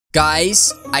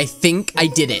Guys, I think I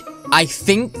did it. I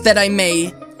think that I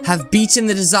may have beaten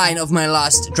the design of my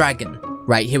last dragon.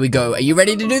 Right, here we go. Are you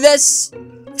ready to do this?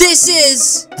 This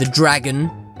is the Dragon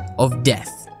of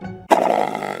Death.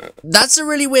 That's a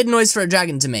really weird noise for a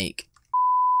dragon to make.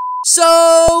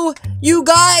 So, you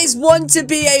guys want to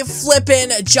be a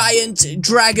flippin' giant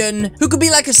dragon who could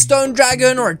be like a stone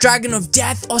dragon or a dragon of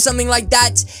death or something like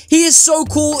that. He is so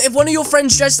cool. If one of your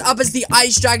friends dressed up as the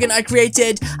ice dragon I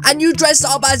created and you dressed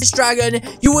up as this dragon,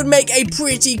 you would make a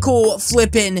pretty cool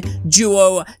flippin'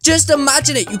 duo. Just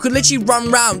imagine it. You could literally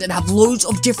run around and have loads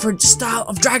of different style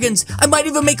of dragons. I might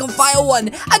even make a fire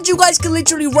one. And you guys can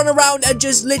literally run around and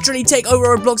just literally take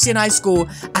over Robloxian Highschool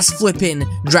as flippin'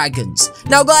 dragons.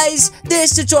 Now guys,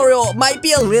 this tutorial might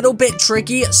be a little bit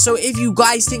tricky, so if you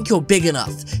guys think you're big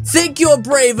enough, think you're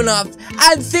brave enough,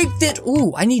 and think that,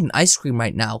 ooh, I need an ice cream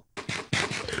right now.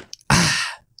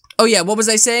 Oh yeah, what was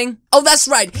I saying? Oh, that's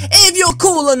right. If you're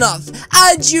cool enough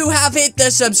and you have hit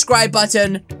the subscribe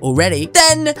button already,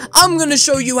 then I'm gonna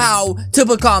show you how to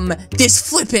become this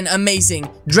flippin' amazing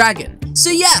dragon. So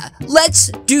yeah, let's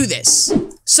do this.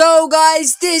 So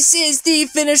guys, this is the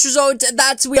finished result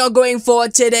that we are going for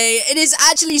today. It is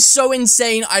actually so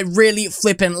insane. I really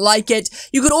flippin' like it.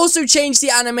 You could also change the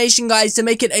animation, guys, to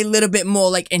make it a little bit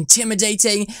more like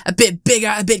intimidating, a bit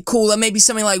bigger, a bit cooler. Maybe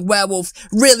something like werewolf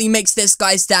really makes this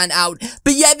guy stand out.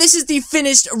 But yeah, this is the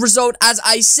finished result, as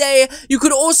I say. You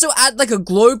could also add like a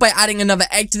globe by adding another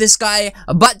egg to this guy.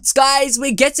 But guys,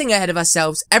 we're getting ahead of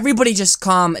ourselves. Everybody just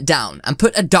calm down and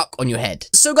put a duck on your head.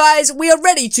 So guys, we are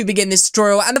ready to begin this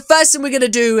tutorial. And the first thing we're going to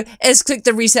do is click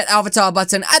the reset avatar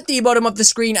button at the bottom of the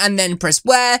screen and then press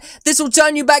wear. This will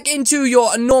turn you back into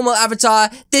your normal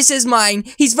avatar. This is mine.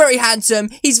 He's very handsome.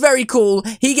 He's very cool.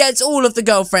 He gets all of the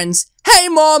girlfriends. Hey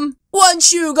mom!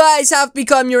 Once you guys have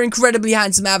become your incredibly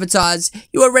handsome avatars,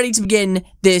 you are ready to begin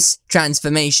this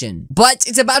transformation. But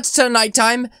it's about to turn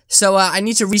nighttime, so I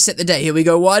need to reset the day. Here we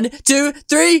go. 1, 2,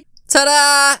 3...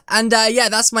 Ta-da! And yeah,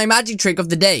 that's my magic trick of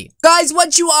the day. Guys,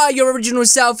 once you are your original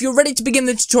self, you're ready to begin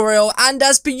the tutorial. And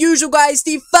as per usual, guys,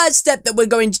 the first step that we're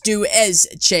going to do is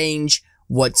change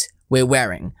what we're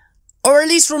wearing. Or at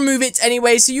least remove it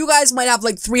anyway, so you guys might have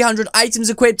like 300 items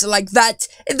equipped like that.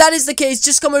 If that is the case,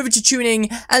 just come over to tuning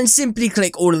and simply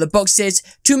click all of the boxes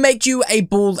to make you a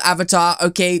bald avatar.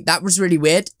 Okay, that was really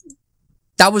weird.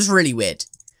 That was really weird.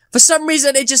 For some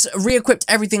reason, it just re-equipped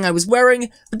everything I was wearing,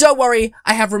 but don't worry,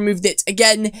 I have removed it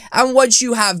again, and once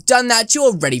you have done that,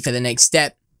 you're ready for the next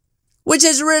step. Which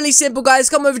is really simple, guys.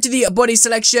 Come over to the body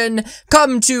selection,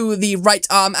 come to the right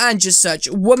arm, and just search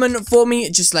woman for me,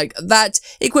 just like that.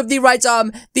 Equip the right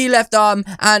arm, the left arm,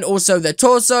 and also the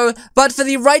torso. But for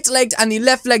the right leg and the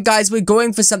left leg, guys, we're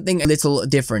going for something a little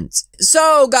different.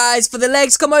 So, guys, for the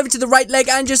legs, come over to the right leg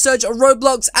and just search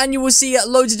Roblox, and you will see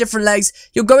loads of different legs.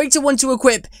 You're going to want to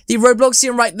equip the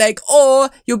Robloxian right leg, or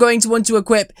you're going to want to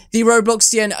equip the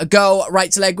Robloxian girl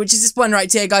right leg, which is this one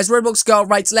right here, guys. Roblox girl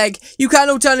right leg. You can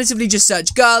alternatively just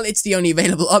search girl. It's the only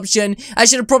available option. I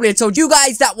should have probably told you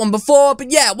guys that one before,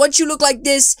 but yeah, once you look like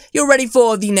this, you're ready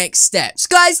for the next steps.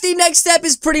 Guys, the next step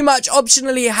is pretty much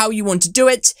optionally how you want to do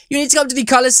it. You need to come to the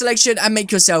color selection and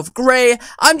make yourself gray.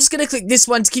 I'm just gonna click this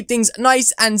one to keep things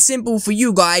nice and simple for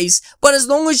you guys, but as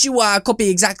long as you copy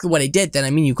exactly what I did, then I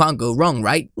mean you can't go wrong,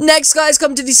 right? Next, guys,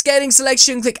 come to the scaling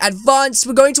selection, click advanced.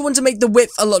 We're going to want to make the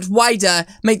width a lot wider,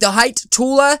 make the height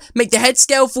taller, make the head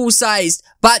scale full-sized.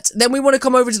 But then we want to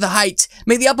come over to the height,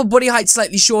 make the upper body height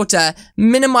slightly shorter,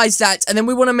 minimize that, and then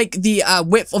we want to make the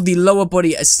width of the lower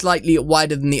body slightly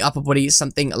wider than the upper body,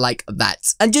 something like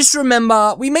that. And just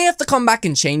remember, we may have to come back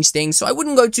and change things, so I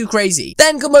wouldn't go too crazy.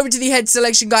 Then come over to the head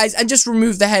selection, guys, and just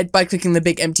remove the head by clicking the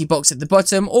big empty box at the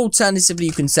bottom. Alternatively,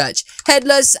 you can search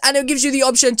headless, and it gives you the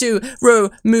option to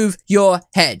remove your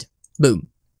head. Boom.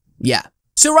 Yeah.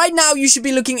 So right now, you should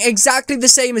be looking exactly the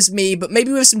same as me, but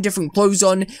maybe with some different clothes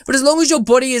on. But as long as your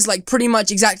body is like pretty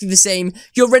much exactly the same,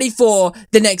 you're ready for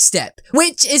the next step,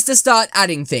 which is to start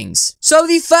adding things. So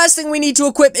the first thing we need to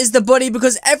equip is the body,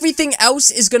 because everything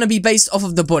else is going to be based off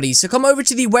of the body. So come over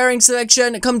to the wearing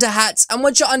selection, come to hats, and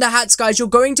once you're under hats, guys, you're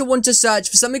going to want to search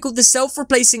for something called the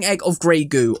self-replacing egg of grey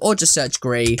goo, or just search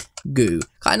grey goo.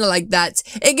 Kind of like that.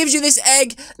 It gives you this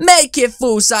egg. Make it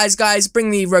full size, guys.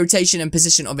 Bring the rotation and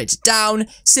position of it down.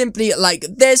 Simply like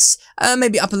this.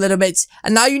 Maybe up a little bit.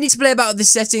 And now you need to play about with the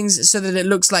settings so that it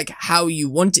looks like how you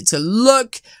want it to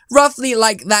look. Roughly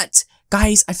like that.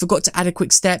 Guys, I forgot to add a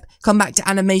quick step. Come back to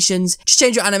animations. Just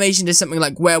change your animation to something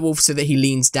like werewolf so that he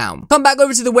leans down. Come back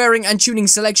over to the wearing and tuning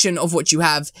selection of what you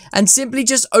have. And simply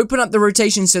just open up the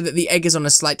rotation so that the egg is on a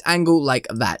slight angle like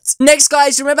that. Next,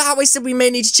 guys, remember how I said we may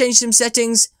need to change some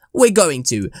settings? we're going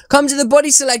to come to the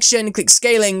body selection, click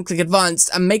scaling, click advanced,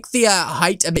 and make the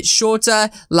height a bit shorter,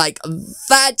 like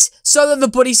that, so that the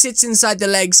body sits inside the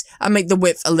legs, and make the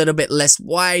width a little bit less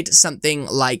wide, something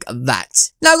like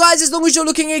that. Now guys, as long as you're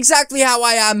looking exactly how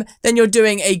I am, then you're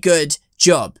doing a good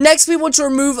job. Next, we want to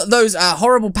remove those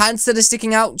horrible pants that are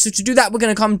sticking out. So to do that, we're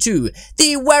going to come to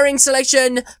the wearing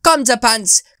selection, come to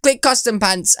pants, click custom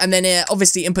pants, and then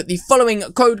obviously input the following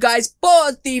code, guys.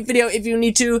 Pause the video if you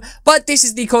need to, but this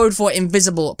is the code for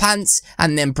invisible pants,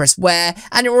 and then press wear,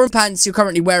 and it will pants you're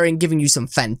currently wearing, giving you some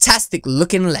fantastic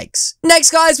looking legs.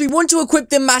 Next, guys, we want to equip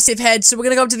the massive head, so we're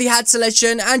going to go to the hat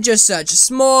selection and just search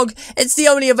smog. It's the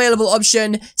only available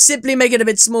option. Simply make it a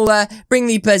bit smaller, bring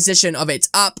the position of it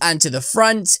up and to the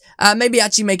front, maybe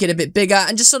actually make it a bit bigger,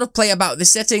 and just sort of play about the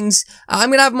settings.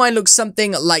 I'm gonna have mine look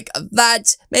something like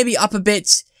that, maybe up a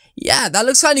bit. Yeah, that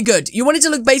looks kind of good. You want it to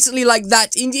look basically like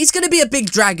that. He's going to be a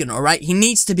big dragon, alright? He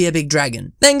needs to be a big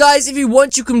dragon. Then, guys, if you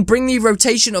want, you can bring the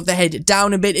rotation of the head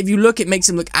down a bit. If you look, it makes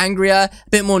him look angrier, a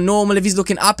bit more normal. If he's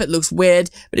looking up, it looks weird.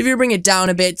 But if you bring it down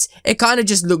a bit, it kind of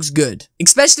just looks good.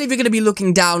 Especially if you're going to be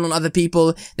looking down on other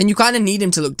people, then you kind of need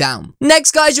him to look down.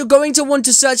 Next, guys, you're going to want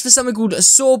to search for something called a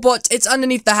sawbot. It's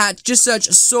underneath the hat. Just search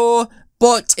saw.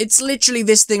 But it's literally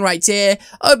this thing right here.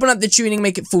 Open up the tuning,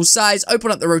 make it full size. Open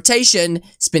up the rotation,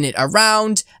 spin it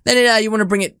around. Then you want to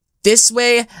bring it this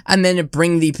way, and then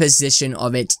bring the position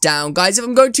of it down. Guys, if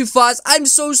I'm going too fast, I'm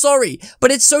so sorry.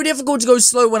 But it's so difficult to go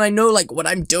slow when I know, like, what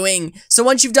I'm doing. So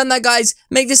once you've done that, guys,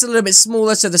 make this a little bit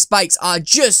smaller so the spikes are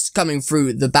just coming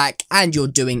through the back, and you're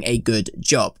doing a good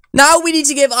job. Now we need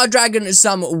to give our dragon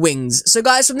some wings. So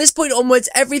guys, from this point onwards,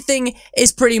 everything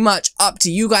is pretty much up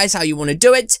to you guys how you want to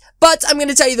do it. But I'm going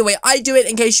to tell you the way I do it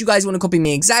in case you guys want to copy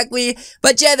me exactly.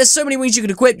 But yeah, there's so many wings you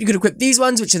could equip. You could equip these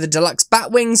ones, which are the deluxe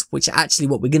bat wings, which are actually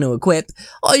what we're going to equip.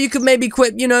 Or you could maybe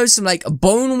equip, you know, some like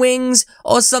bone wings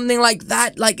or something like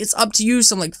that. Like, it's up to you,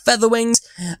 some like feather wings.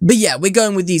 But yeah, we're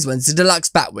going with these ones, the deluxe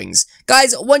bat wings.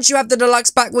 Guys, once you have the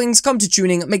deluxe bat wings, come to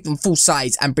tuning, make them full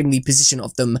size, and bring the position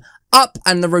of them up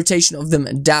and the rotation of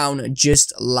them down,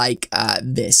 just like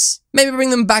this. Maybe bring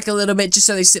them back a little bit just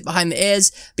so they sit behind the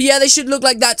ears. But yeah, they should look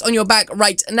like that on your back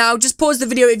right now. Just pause the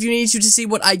video if you need to see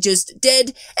what I just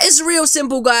did. It's real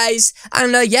simple, guys.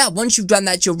 And yeah, once you've done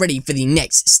that, you're ready for the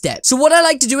next step. So what I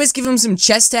like to do is give him some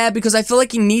chest hair because I feel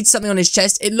like he needs something on his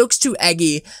chest. It looks too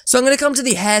eggy. So I'm going to come to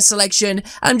the hair selection and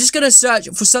I'm just going to search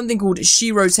for something called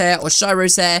Shiro's hair or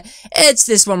Shiro's hair. It's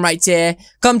this one right here.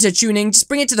 Come to tuning. Just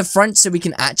bring it to the front so we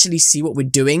can actually see what we're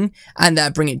doing and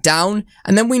bring it down.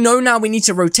 And then we know now we need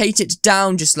to rotate it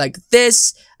down just like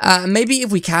this. Maybe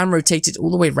if we can rotate it all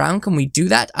the way around, can we do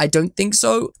that? I don't think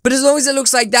so. But as long as it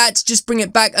looks like that, just bring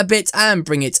it back a bit and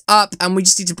bring it up. And we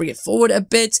just need to bring it forward a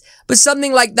bit. But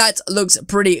something like that looks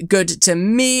pretty good to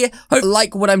me. Hope you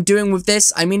like what I'm doing with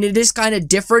this. I mean, it is kind of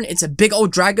different. It's a big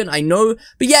old dragon, I know.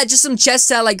 But yeah, just some chest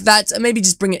hair like that. And maybe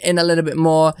just bring it in a little bit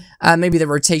more. Maybe the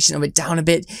rotation of it down a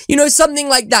bit. You know, something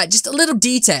like that. Just a little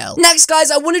detail. Next,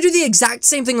 guys, I want to do the exact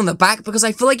same thing on the back because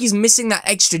I feel like he's missing that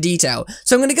extra detail.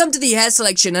 So I'm going to come to the hair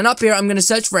selection. And up here, I'm going to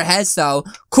search for a hairstyle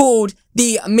called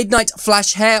the Midnight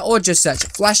Flash hair, or just search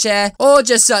Flash hair, or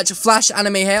just search Flash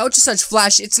anime hair, or just search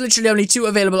Flash. It's literally only 2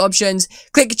 available options.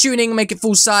 Click tuning, make it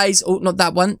full size. Oh, not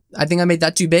that one. I think I made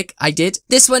that too big. I did.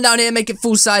 This one down here, make it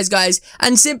full size, guys.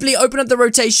 And simply open up the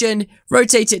rotation,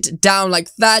 rotate it down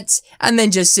like that, and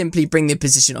then just simply bring the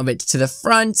position of it to the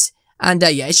front. And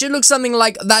yeah, it should look something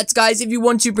like that, guys, if you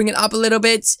want to bring it up a little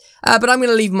bit. But I'm going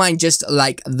to leave mine just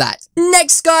like that.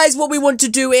 Next, guys, what we want to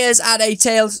do is add a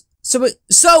tail. So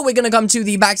we're going to come to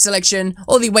the back selection,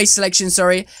 or the waist selection,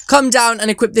 sorry. Come down and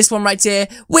equip this one right here,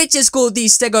 which is called the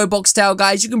Stego box tail,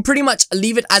 guys. You can pretty much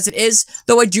leave it as it is,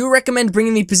 though I do recommend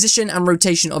bringing the position and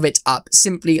rotation of it up,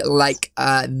 simply like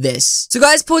this. So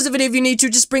guys, pause the video if you need to.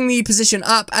 Just bring the position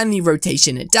up and the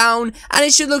rotation down, and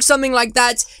it should look something like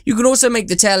that. You can also make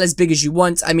the tail as big as you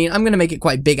want. I mean, I'm going to make it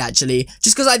quite big, actually,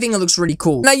 just because I think it looks really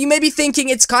cool. Now, you may be thinking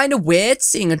it's kind of weird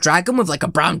seeing a dragon with like a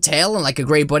brown tail and like a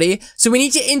grey body, so we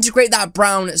need to integrate that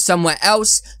brown somewhere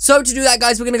else. So to do that,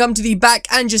 guys, we're going to come to the back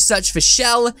and just search for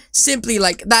shell, simply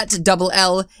like that, double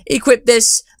L, equip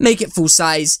this, make it full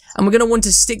size, and we're going to want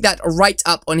to stick that right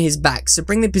up on his back. So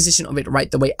bring the position of it right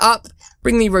the way up,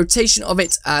 bring the rotation of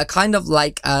it kind of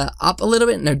like up a little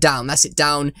bit, no, down, that's it,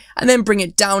 down, and then bring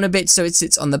it down a bit so it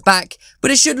sits on the back.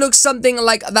 But it should look something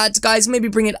like that, guys. Maybe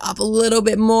bring it up a little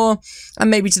bit more, and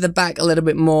maybe to the back a little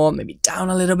bit more, maybe down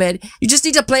a little bit. You just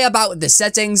need to play about with the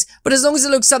settings, but as long as it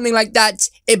looks something like that,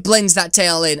 it blends that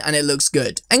tail in and it looks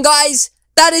good. And guys,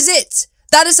 that is it.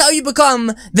 that is how you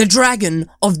become the Dragon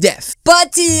of Death.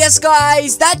 But yes,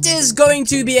 guys, that is going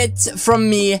to be it from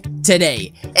me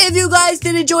today. If you guys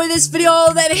did enjoy this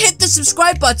video, then hit the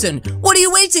subscribe button. What are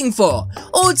you waiting for?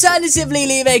 Alternatively,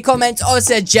 leave a comment or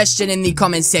suggestion in the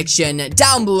comment section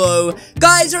down below.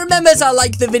 Guys, remember to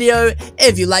like the video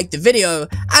if you liked the video,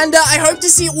 and I hope to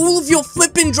see all of your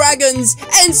flippin' dragons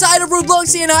inside of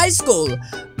Robloxian Highschool.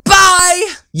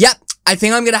 Bye! Yep, I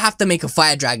think I'm gonna have to make a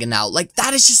fire dragon now. Like,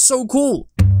 that is just so cool.